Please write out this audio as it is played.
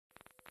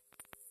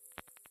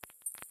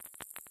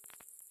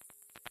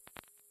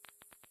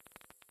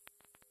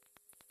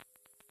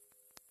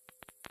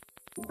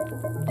Free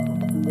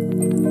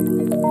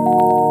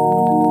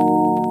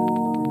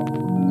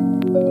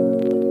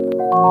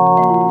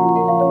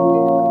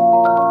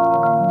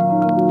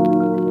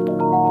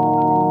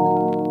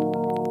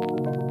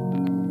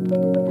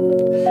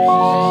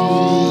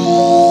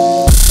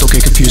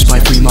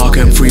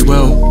market and free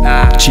will,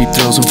 cheap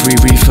thrills and free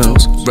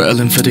refills,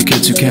 ritalin for the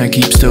kids who can't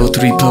keep still.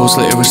 3 pills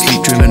later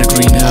asleep dreaming of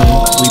green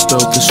hill. We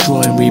build,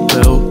 destroy and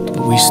rebuild,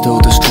 but we still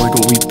destroyed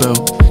what we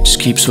built. Just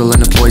keeps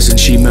filling the poison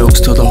she milks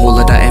till the whole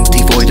of that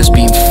empty void has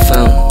been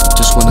filled.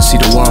 Just wanna see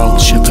the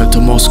world, ship out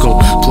to Moscow,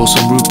 blow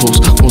some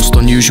ruples. Most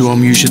unusual,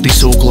 I'm usually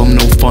so glum,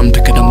 no fun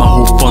picking up my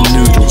whole fun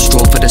noodles.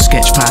 Draw for the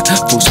sketch pad,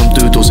 throw some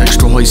doodles,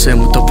 extra hoisin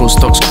with the bro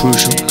stock's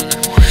crucial.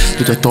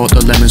 Who'd have thought the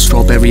lemon,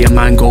 strawberry and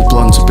mango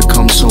blunts have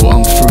become so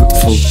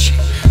unfruitful?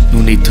 No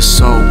need to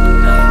soak,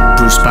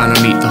 Bruce Banner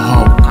meet the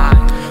Hulk.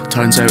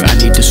 Turns out I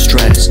need the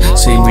stress,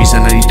 same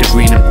reason I need the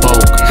green and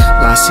bulk.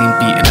 Last seen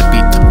beating a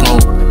beat the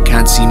Pope.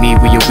 Can't see me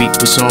with your weak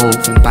resolve.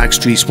 In back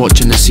streets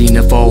watching the scene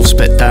evolve.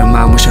 Spit down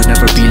man, wish I'd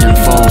never been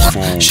involved.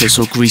 Shit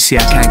so greasy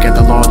I can't get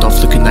the lard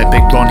off. Looking like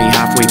Big Ronnie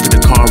halfway through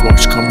the car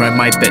wash. Come round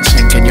my bit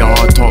thinking your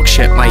hard talk.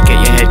 Shit might get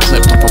your head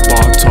clipped off a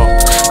bar top.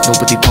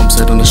 Nobody pumps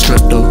it on the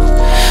strip though.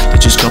 They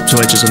just go up to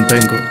edges and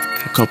bingo.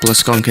 A couple of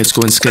skunk heads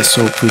going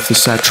schizo. Proof the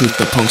sad truth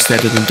that punk's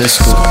deader than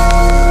disco.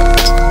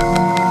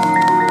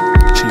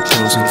 Cheap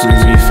pills and free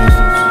refills.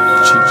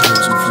 Cheap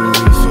pills and free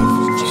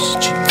refills.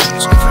 Cheap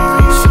pills and free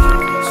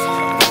refills.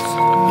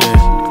 Yeah.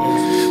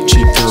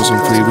 Cheap pills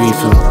and free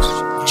refills.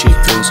 Cheap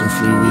pills and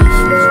free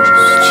refills.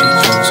 Cheap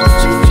pills and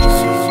free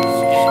refills.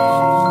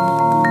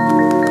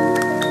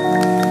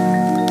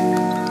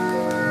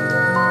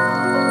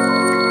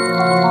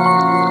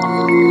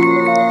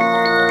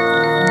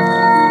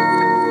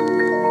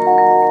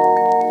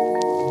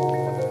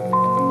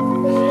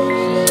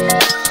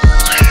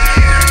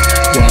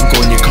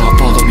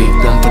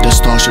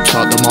 Starships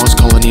like the Mars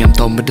colony. I'm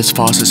done with this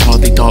farce, it's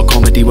hardly dark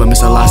comedy. When was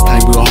the last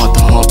time we were heart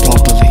to heart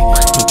properly?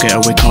 No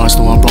getaway cars,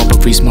 no one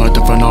robberies,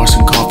 murder and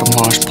arson, car from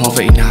harsh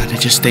poverty. Nah, there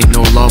just ain't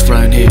no love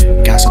round here.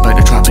 Gas about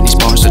the trap in these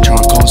bars that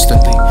chart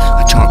constantly.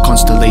 I chart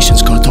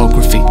constellations,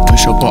 cartography.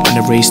 Push a button,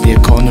 erase the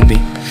economy.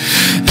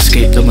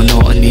 Escape the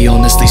monotony,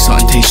 honestly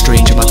something tastes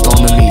strange about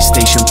dawn on me.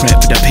 Station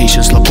prep for the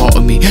patient's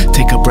lobotomy.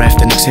 Take a breath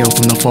then exhale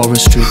from the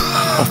forestry.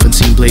 Often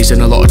seen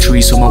blazing a lot of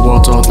trees, so my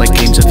world's odd like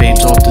games of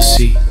Abe's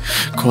Odyssey.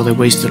 Call it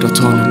wasted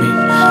autonomy.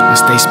 I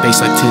stay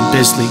space like Tim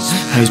Bisley.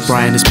 How's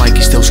Brian, is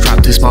Mikey still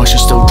strapped? Is Marsha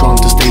still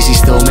drunk? Does Daisy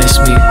still miss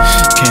me?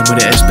 Can't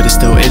what it is but it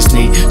still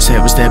isn't. Say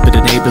it was there but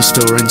the neighbour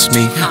still rinse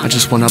me. I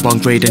just want a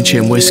bunk grade and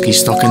chin whiskey,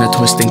 stuck in a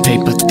twisting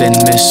paper thin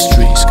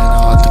mysteries. Kinda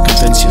hard to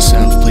convince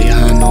yourself. Play a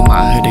hand no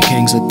matter who the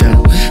kings are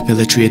dealt.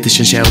 Military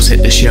edition shells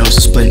hit the shells.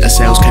 Splinter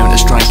cells, counter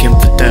strike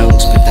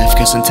infidels. But death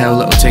kiss and tell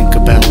little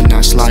Tinkerbell. And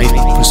that's life,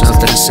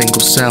 preserved in a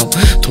single cell.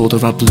 Told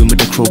her I bloom with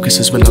the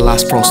crocuses when the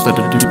last frost of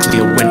the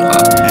nuclear winter. Hell.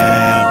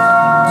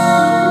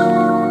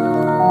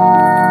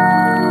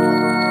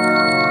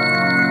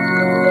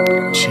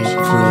 Cheap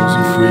thrills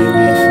and free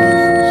refills.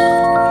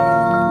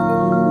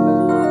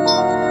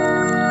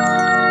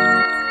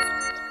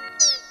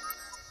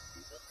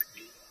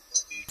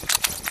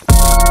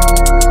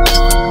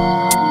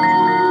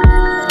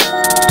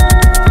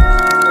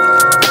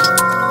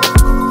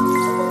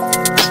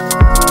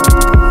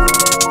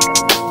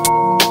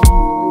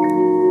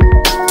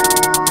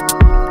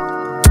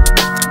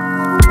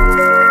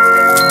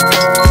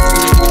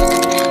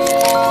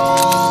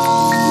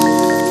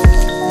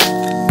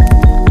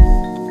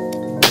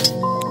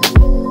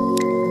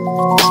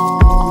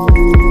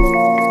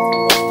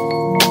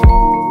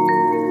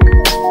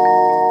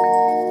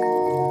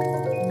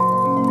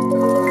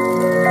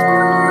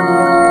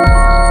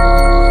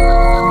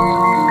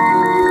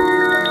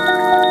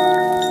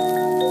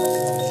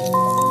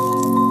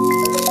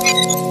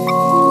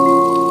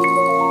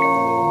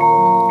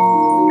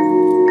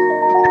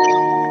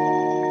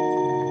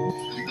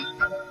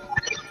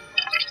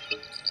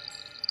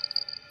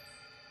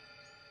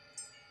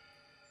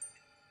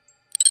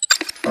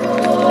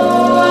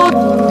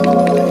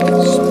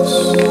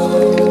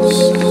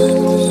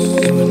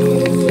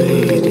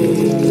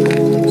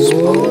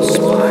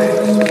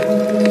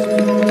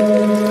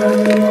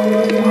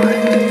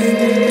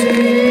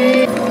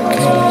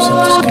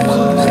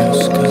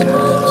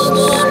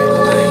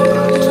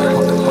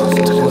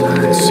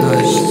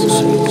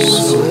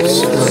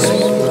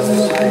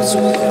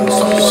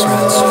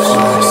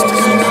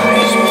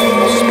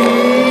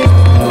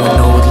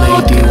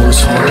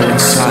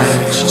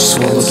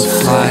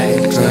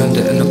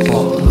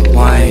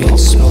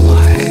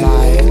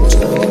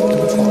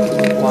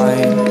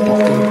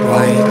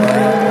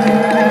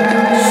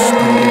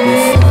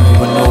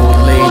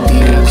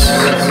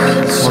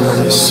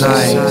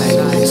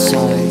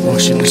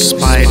 Washing the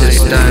spiders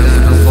down with a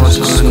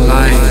vodka and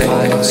lime.